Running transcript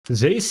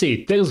They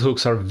say text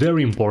hooks are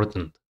very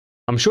important.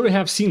 I'm sure you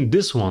have seen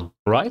this one,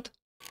 right?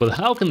 But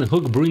how can a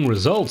hook bring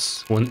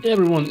results when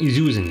everyone is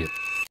using it?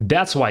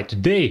 That's why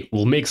today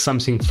we'll make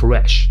something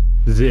fresh.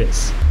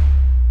 This.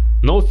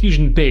 No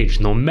fusion page,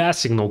 no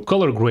masking, no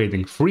color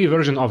grading, free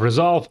version of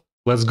Resolve.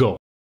 Let's go.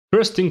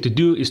 First thing to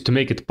do is to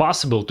make it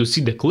possible to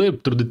see the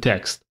clip through the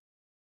text.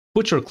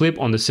 Put your clip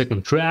on the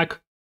second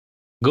track,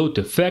 go to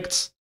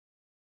Effects,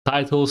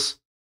 Titles,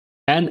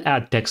 and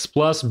add Text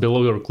Plus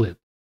below your clip.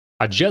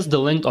 Adjust the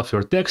length of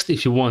your text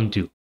if you want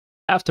to.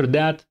 After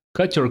that,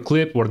 cut your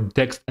clip where the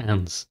text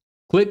ends.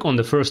 Click on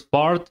the first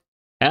part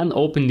and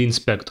open the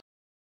inspector.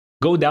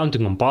 Go down to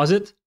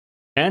Composite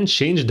and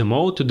change the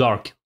mode to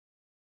Darken.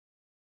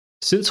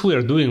 Since we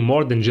are doing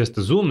more than just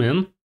a zoom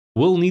in,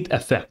 we'll need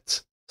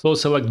effects. So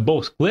select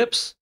both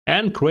clips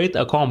and create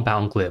a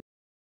compound clip.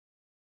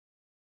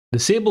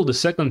 Disable the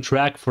second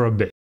track for a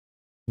bit.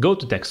 Go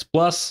to Text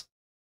Plus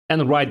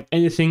and write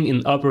anything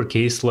in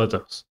uppercase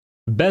letters.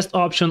 Best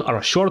option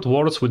are short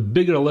words with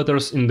bigger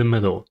letters in the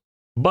middle,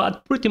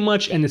 but pretty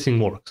much anything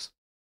works.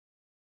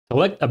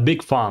 Select a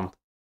big font,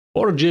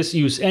 or just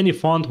use any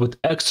font with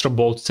extra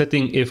bold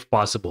setting if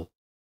possible.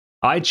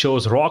 I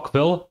chose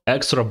Rockwell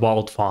Extra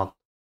Bold font.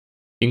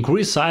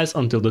 Increase size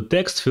until the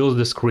text fills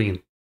the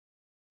screen.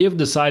 If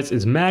the size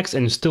is max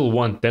and you still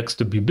want text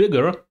to be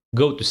bigger,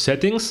 go to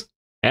Settings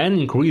and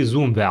increase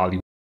zoom value.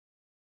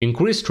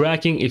 Increase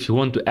tracking if you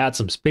want to add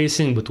some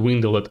spacing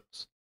between the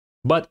letters,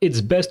 but it's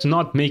best to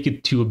not make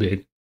it too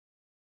big.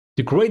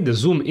 To create the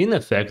zoom in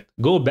effect,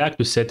 go back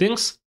to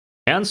Settings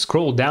and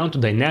scroll down to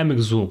Dynamic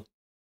Zoom.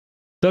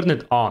 Turn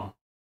it on.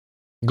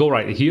 Go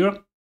right here,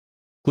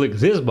 click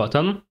this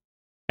button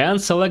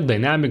and select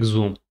Dynamic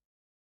Zoom.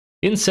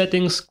 In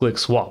Settings, click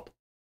Swap.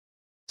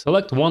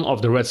 Select one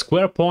of the red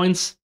square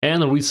points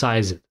and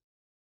resize it.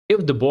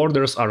 If the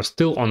borders are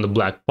still on the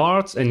black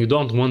parts and you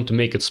don't want to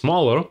make it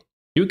smaller,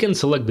 you can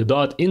select the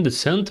dot in the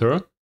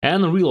center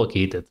and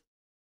relocate it.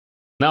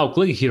 Now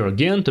click here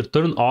again to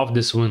turn off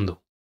this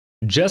window.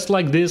 Just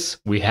like this,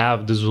 we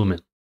have the zoom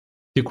in.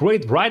 To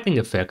create writing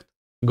effect,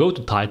 go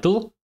to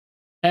Title,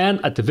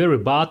 and at the very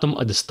bottom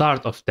at the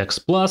start of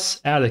Text Plus,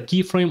 add a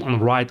keyframe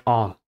on Write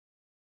On.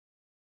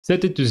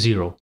 Set it to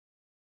 0.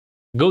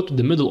 Go to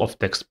the middle of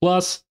Text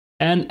Plus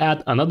and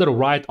add another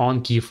Write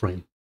On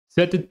keyframe.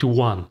 Set it to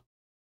 1.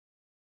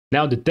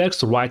 Now the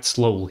text writes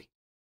slowly.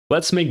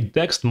 Let's make the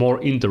text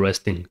more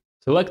interesting.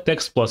 Select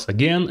Text Plus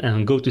again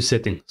and go to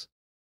Settings.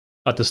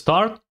 At the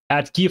start,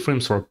 add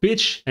keyframes for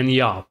pitch and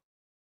yaw.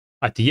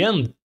 At the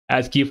end,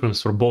 add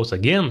keyframes for both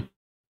again,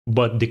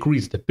 but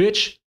decrease the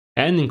pitch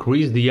and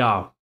increase the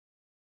yaw.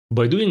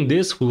 By doing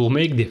this, we will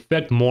make the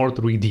effect more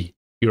 3D.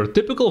 Your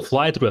typical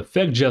fly-through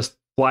effect just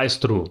flies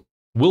through.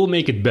 We'll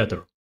make it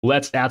better.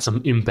 Let's add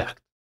some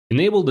impact.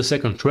 Enable the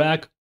second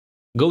track,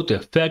 go to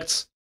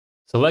Effects,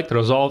 select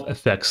Resolve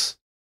Effects.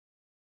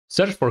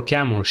 Search for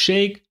Camera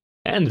Shake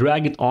and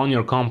drag it on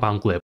your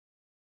compound clip.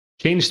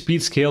 Change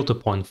speed scale to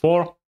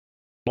 0.4,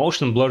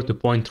 motion blur to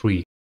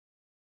 0.3.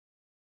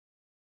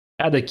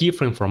 Add a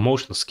keyframe for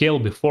motion scale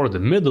before the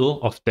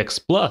middle of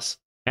Text Plus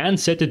and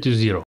set it to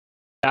 0.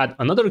 Add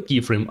another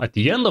keyframe at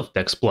the end of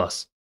Text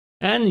Plus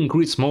and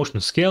increase motion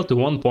scale to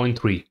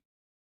 1.3.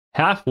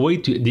 Halfway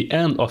to the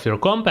end of your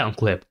compound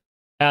clip,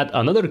 add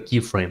another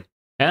keyframe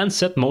and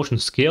set motion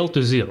scale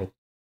to 0.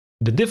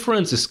 The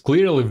difference is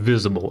clearly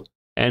visible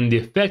and the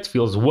effect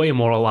feels way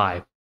more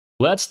alive.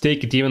 Let's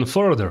take it even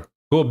further.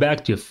 Go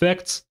back to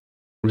Effects,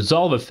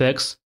 Resolve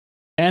Effects,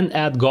 and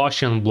add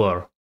Gaussian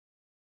Blur.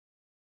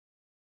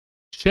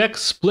 Check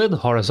Split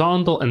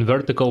Horizontal and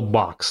Vertical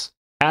Box.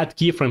 Add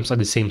keyframes at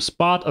the same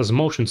spot as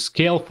motion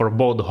scale for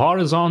both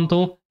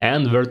horizontal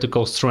and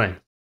vertical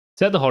strength.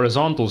 Set the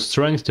horizontal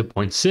strength to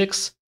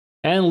 0.6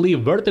 and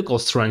leave vertical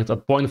strength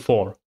at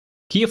 0.4.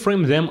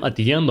 Keyframe them at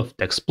the end of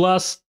Text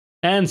Plus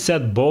and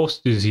set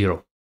both to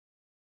 0.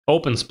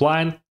 Open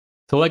Spline,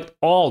 select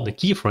all the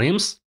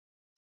keyframes,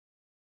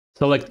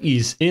 select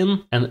Ease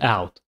In and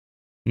Out.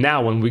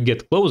 Now when we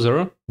get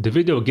closer, the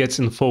video gets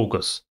in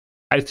focus.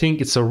 I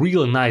think it's a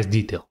really nice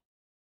detail.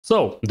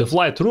 So, the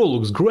fly-through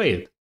looks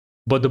great,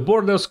 but the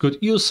borders could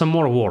use some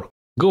more work.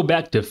 Go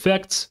back to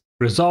Effects,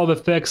 Resolve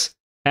Effects,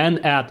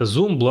 and add a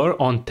zoom blur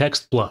on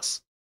Text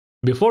Plus.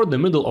 Before the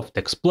middle of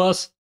Text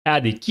Plus,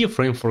 add a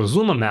keyframe for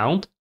zoom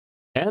amount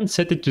and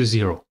set it to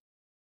 0.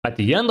 At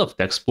the end of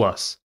Text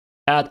Plus,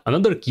 add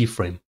another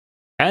keyframe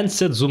and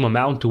set zoom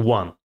amount to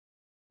 1.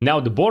 Now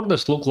the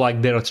borders look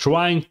like they're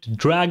trying to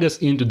drag us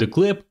into the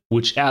clip,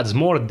 which adds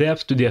more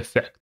depth to the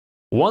effect.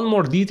 One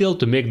more detail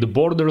to make the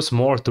borders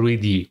more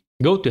 3D.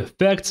 Go to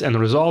Effects and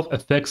Resolve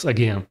Effects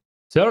again.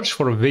 Search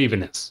for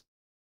waviness.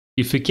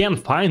 If you can't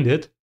find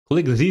it,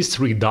 click these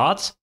 3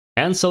 dots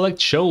and select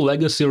Show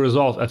Legacy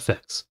Resolve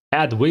Effects.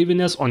 Add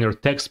waviness on your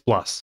Text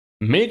Plus.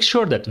 Make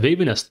sure that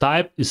waviness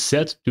type is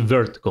set to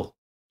vertical.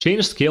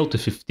 Change scale to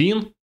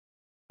 15.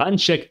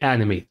 Uncheck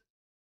Animate.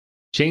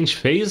 Change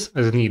phase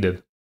as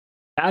needed.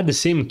 Add the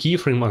same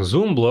keyframe as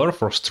Zoom Blur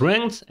for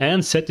strength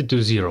and set it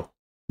to 0.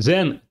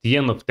 Then, at the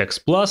end of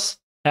Text Plus,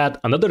 add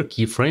another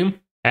keyframe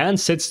and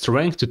set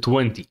strength to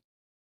 20.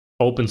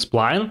 Open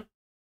spline,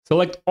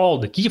 select all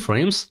the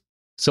keyframes,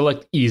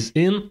 select ease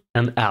in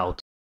and out.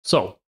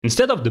 So,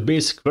 instead of the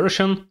basic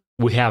version,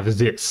 we have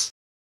this.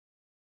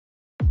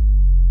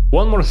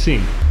 One more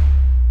thing.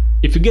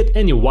 If you get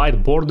any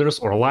white borders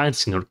or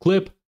lines in your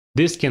clip,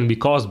 this can be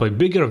caused by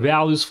bigger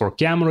values for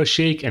camera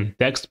shake and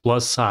text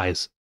plus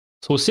size.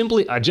 So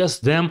simply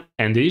adjust them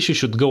and the issue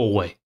should go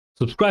away.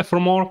 Subscribe for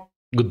more.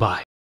 Goodbye.